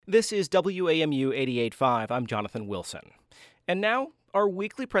This is WAMU 88.5. I'm Jonathan Wilson. And now, our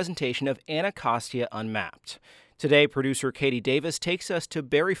weekly presentation of Anacostia Unmapped. Today, producer Katie Davis takes us to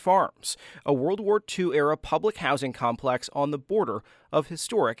Berry Farms, a World War II-era public housing complex on the border of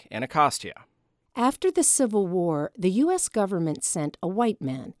historic Anacostia. After the Civil War, the U.S. government sent a white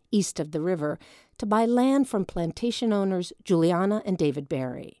man east of the river to buy land from plantation owners Juliana and David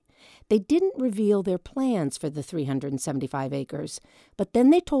Berry. They didn't reveal their plans for the 375 acres, but then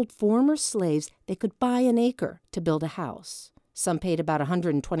they told former slaves they could buy an acre to build a house. Some paid about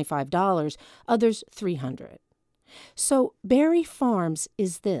 $125, others $300. So Berry Farms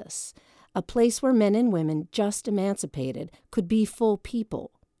is this, a place where men and women just emancipated could be full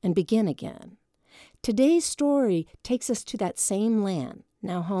people and begin again. Today's story takes us to that same land,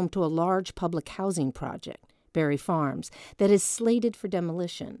 now home to a large public housing project, Berry Farms, that is slated for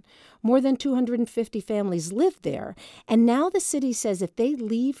demolition. More than 250 families live there, and now the city says if they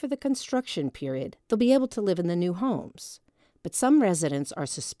leave for the construction period, they'll be able to live in the new homes. But some residents are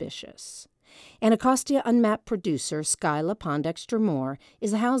suspicious. Anacostia Unmapped producer Skyla Pondexter-Moore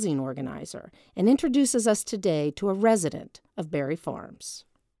is a housing organizer and introduces us today to a resident of Berry Farms.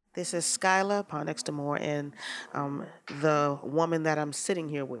 This is Skyla Pondexter-Moore, and the woman that I'm sitting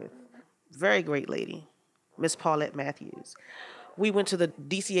here with, very great lady, Miss Paulette Matthews. We went to the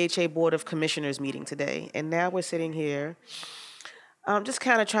DCHA Board of Commissioners meeting today, and now we're sitting here just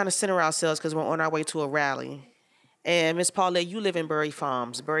kind of trying to center ourselves because we're on our way to a rally. And Miss Paulette, you live in Berry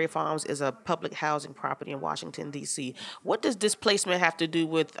Farms. Berry Farms is a public housing property in Washington, D.C. What does displacement have to do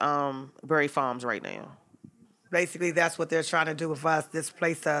with Berry Farms right now? Basically, that's what they're trying to do with us,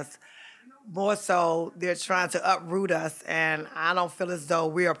 displace us. More so, they're trying to uproot us, and I don't feel as though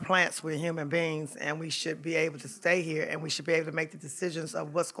we are plants, we're human beings, and we should be able to stay here, and we should be able to make the decisions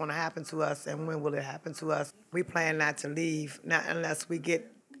of what's going to happen to us and when will it happen to us. We plan not to leave, not unless we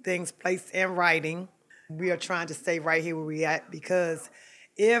get things placed in writing. We are trying to stay right here where we're at because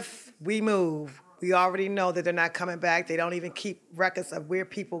if we move, we already know that they're not coming back. They don't even keep records of where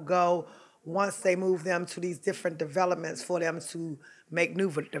people go once they move them to these different developments for them to make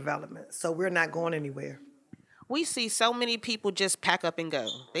new developments. So we're not going anywhere. We see so many people just pack up and go.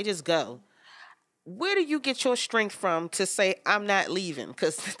 They just go. Where do you get your strength from to say, I'm not leaving?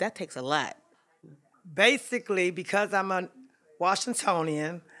 Because that takes a lot. Basically, because I'm a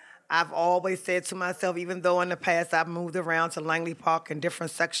Washingtonian, I've always said to myself, even though in the past I've moved around to Langley Park and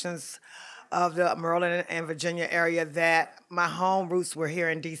different sections of the Maryland and Virginia area, that my home roots were here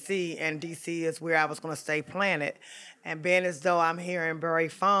in D.C., and D.C. is where I was going to stay planted. And being as though I'm here in Berry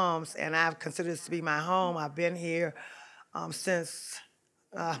Farms, and I've considered this to be my home, I've been here since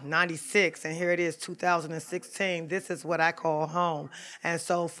 96, and here it is, 2016. This is what I call home. And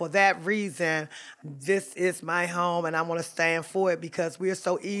so for that reason, this is my home, and I want to stand for it because we're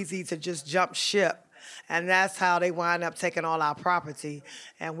so easy to just jump ship. And that's how they wind up taking all our property.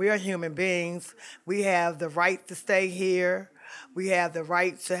 And we're human beings. We have the right to stay here. We have the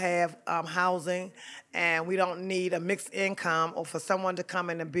right to have housing, and we don't need a mixed income or for someone to come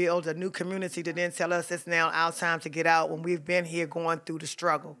in and build a new community to then tell us it's now our time to get out when we've been here going through the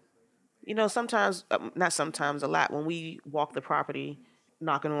struggle. You know, sometimes, not sometimes, a lot, when we walk the property,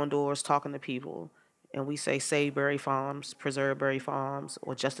 knocking on doors, talking to people, and we say, save Berry Farms, preserve Berry Farms,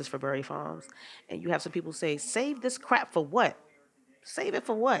 or justice for Berry Farms, and you have some people say, save this crap for what? Save it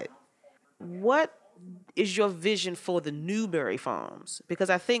for what? What is your vision for the new Berry Farms? Because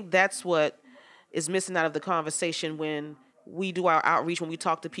I think that's what is missing out of the conversation when we do our outreach, when we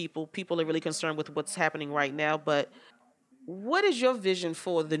talk to people. People are really concerned with what's happening right now, but what is your vision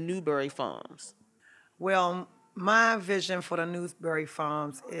for the new Berry Farms? Well, my vision for the new Berry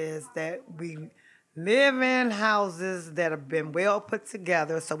Farms is that we live in houses that have been well put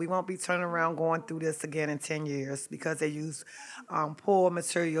together, so we won't be turning around going through this again in 10 years because they use poor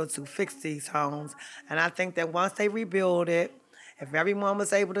material to fix these homes. And I think that once they rebuild it, if everyone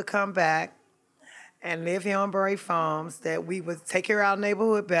was able to come back and live here on Berry Farms, that we would take care of our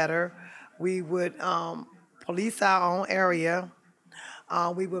neighborhood better. We would police our own area.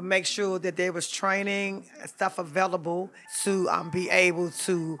 We would make sure that there was training and stuff available to be able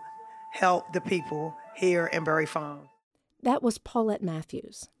to help the people here in Berry Farms. That was Paulette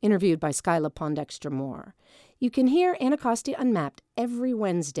Matthews, interviewed by Skyla Pondexter-Moore. You can hear Anacostia Unmapped every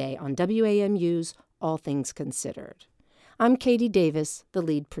Wednesday on WAMU's All Things Considered. I'm Katie Davis, the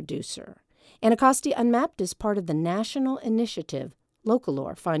lead producer. Anacostia Unmapped is part of the national initiative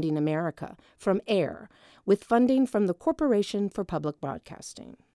Localore Finding America from AIR, with funding from the Corporation for Public Broadcasting.